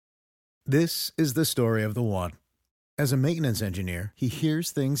This is the story of the one. As a maintenance engineer, he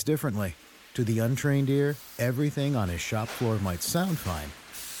hears things differently. To the untrained ear, everything on his shop floor might sound fine,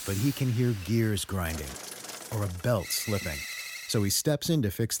 but he can hear gears grinding or a belt slipping. So he steps in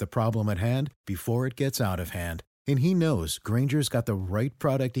to fix the problem at hand before it gets out of hand. And he knows Grainger's got the right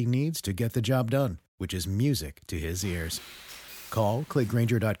product he needs to get the job done, which is music to his ears. Call, click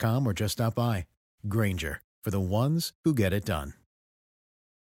Grainger.com, or just stop by. Grainger, for the ones who get it done.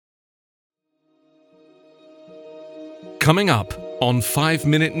 Coming up on 5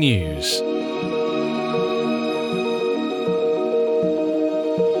 Minute News.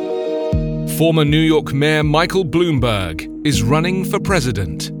 Former New York Mayor Michael Bloomberg is running for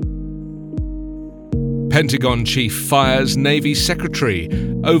president. Pentagon chief fires Navy secretary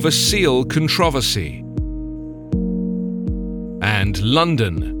over SEAL controversy. And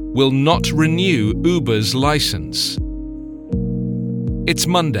London will not renew Uber's license. It's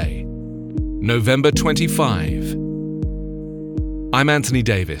Monday, November 25. I'm Anthony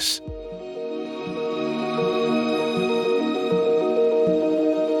Davis.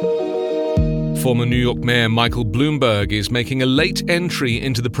 Former New York Mayor Michael Bloomberg is making a late entry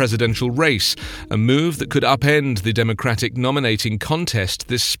into the presidential race, a move that could upend the Democratic nominating contest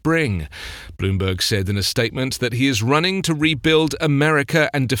this spring. Bloomberg said in a statement that he is running to rebuild America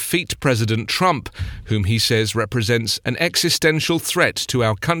and defeat President Trump, whom he says represents an existential threat to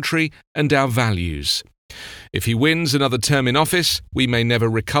our country and our values. If he wins another term in office, we may never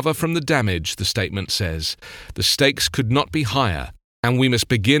recover from the damage, the statement says. The stakes could not be higher, and we must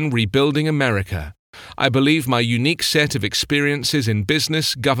begin rebuilding America. I believe my unique set of experiences in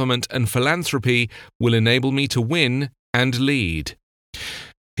business, government, and philanthropy will enable me to win and lead.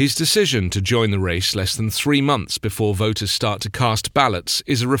 His decision to join the race less than 3 months before voters start to cast ballots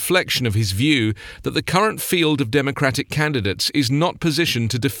is a reflection of his view that the current field of Democratic candidates is not positioned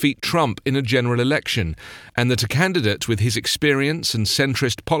to defeat Trump in a general election, and that a candidate with his experience and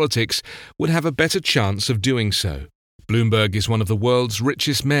centrist politics would have a better chance of doing so. Bloomberg is one of the world's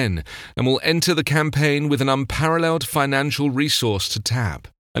richest men and will enter the campaign with an unparalleled financial resource to tap.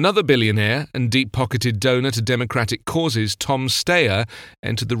 Another billionaire and deep-pocketed donor to Democratic causes, Tom Steyer,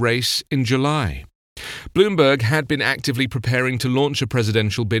 entered the race in July. Bloomberg had been actively preparing to launch a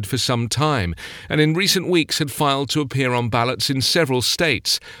presidential bid for some time, and in recent weeks had filed to appear on ballots in several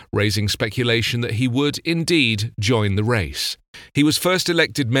states, raising speculation that he would indeed join the race. He was first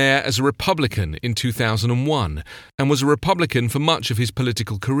elected mayor as a Republican in 2001 and was a Republican for much of his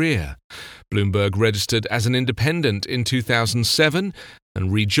political career. Bloomberg registered as an independent in 2007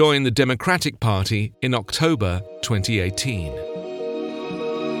 and rejoined the Democratic Party in October 2018.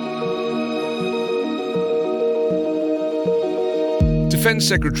 Defense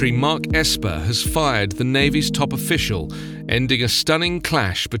Secretary Mark Esper has fired the Navy's top official, ending a stunning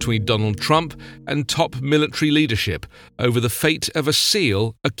clash between Donald Trump and top military leadership over the fate of a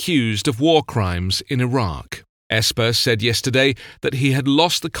SEAL accused of war crimes in Iraq. Esper said yesterday that he had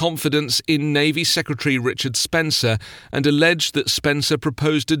lost the confidence in Navy Secretary Richard Spencer and alleged that Spencer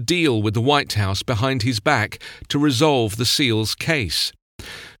proposed a deal with the White House behind his back to resolve the SEAL's case.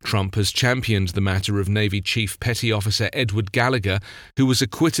 Trump has championed the matter of Navy Chief Petty Officer Edward Gallagher, who was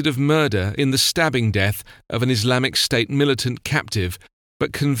acquitted of murder in the stabbing death of an Islamic State militant captive,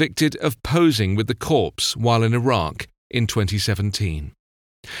 but convicted of posing with the corpse while in Iraq in 2017.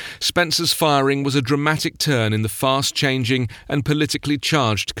 Spencer's firing was a dramatic turn in the fast-changing and politically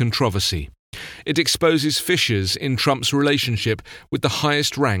charged controversy. It exposes fissures in Trump's relationship with the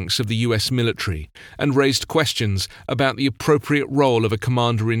highest ranks of the U.S. military and raised questions about the appropriate role of a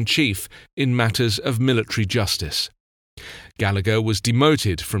commander-in-chief in matters of military justice. Gallagher was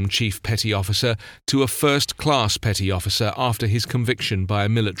demoted from chief petty officer to a first-class petty officer after his conviction by a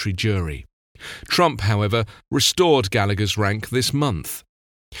military jury. Trump, however, restored Gallagher's rank this month.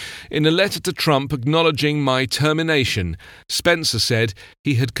 In a letter to Trump acknowledging my termination, Spencer said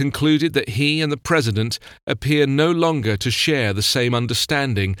he had concluded that he and the president appear no longer to share the same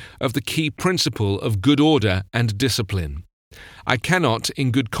understanding of the key principle of good order and discipline. I cannot,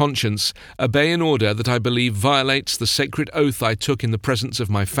 in good conscience, obey an order that I believe violates the sacred oath I took in the presence of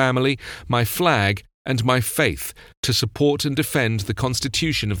my family, my flag, and my faith to support and defend the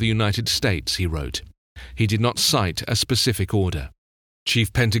Constitution of the United States, he wrote. He did not cite a specific order.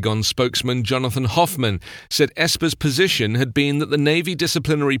 Chief Pentagon spokesman Jonathan Hoffman said Esper's position had been that the Navy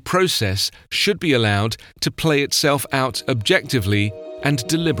disciplinary process should be allowed to play itself out objectively and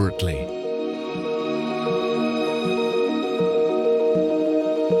deliberately.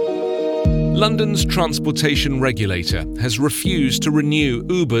 London's transportation regulator has refused to renew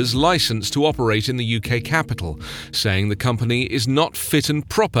Uber's licence to operate in the UK capital, saying the company is not fit and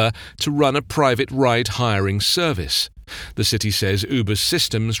proper to run a private ride-hiring service. The city says Uber's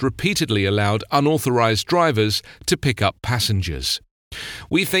systems repeatedly allowed unauthorised drivers to pick up passengers.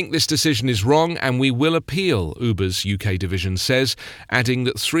 "We think this decision is wrong and we will appeal," Uber's UK division says, adding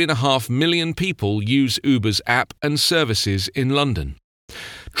that 3.5 million people use Uber's app and services in London.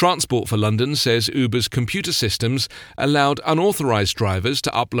 Transport for London says Uber's computer systems allowed unauthorised drivers to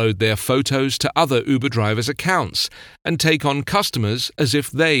upload their photos to other Uber drivers' accounts and take on customers as if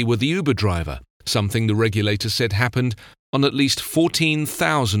they were the Uber driver, something the regulator said happened on at least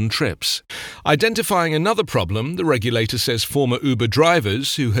 14,000 trips. Identifying another problem, the regulator says former Uber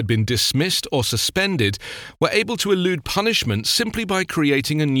drivers who had been dismissed or suspended were able to elude punishment simply by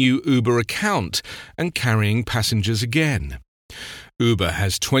creating a new Uber account and carrying passengers again. Uber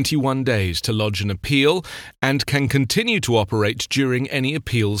has 21 days to lodge an appeal and can continue to operate during any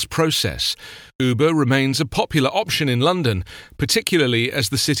appeals process. Uber remains a popular option in London, particularly as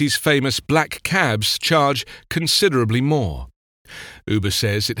the city's famous black cabs charge considerably more. Uber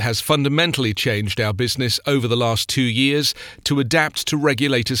says it has fundamentally changed our business over the last 2 years to adapt to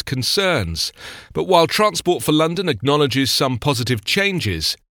regulators' concerns. But while Transport for London acknowledges some positive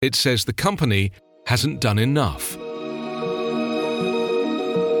changes, it says the company hasn't done enough.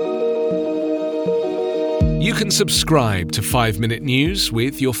 You can subscribe to 5 Minute News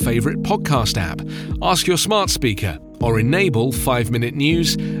with your favourite podcast app. Ask your smart speaker or enable 5 Minute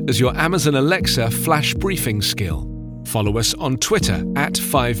News as your Amazon Alexa flash briefing skill. Follow us on Twitter at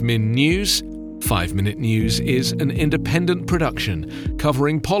 5MinNews. 5 Minute News is an independent production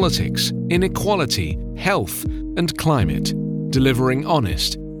covering politics, inequality, health and climate, delivering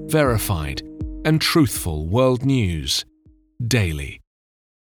honest, verified and truthful world news daily.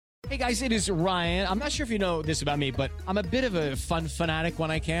 Hey guys, it is Ryan. I'm not sure if you know this about me, but I'm a bit of a fun fanatic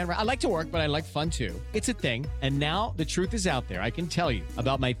when I can. I like to work, but I like fun too. It's a thing. And now the truth is out there. I can tell you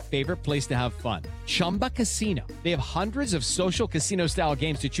about my favorite place to have fun. Chumba Casino. They have hundreds of social casino style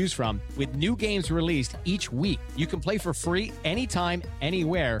games to choose from with new games released each week. You can play for free anytime,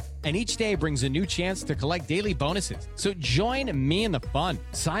 anywhere. And each day brings a new chance to collect daily bonuses. So join me in the fun.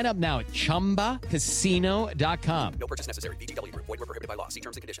 Sign up now at ChumbaCasino.com. No purchase necessary. VGW Group. Void where prohibited by law. See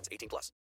terms and conditions. 18+.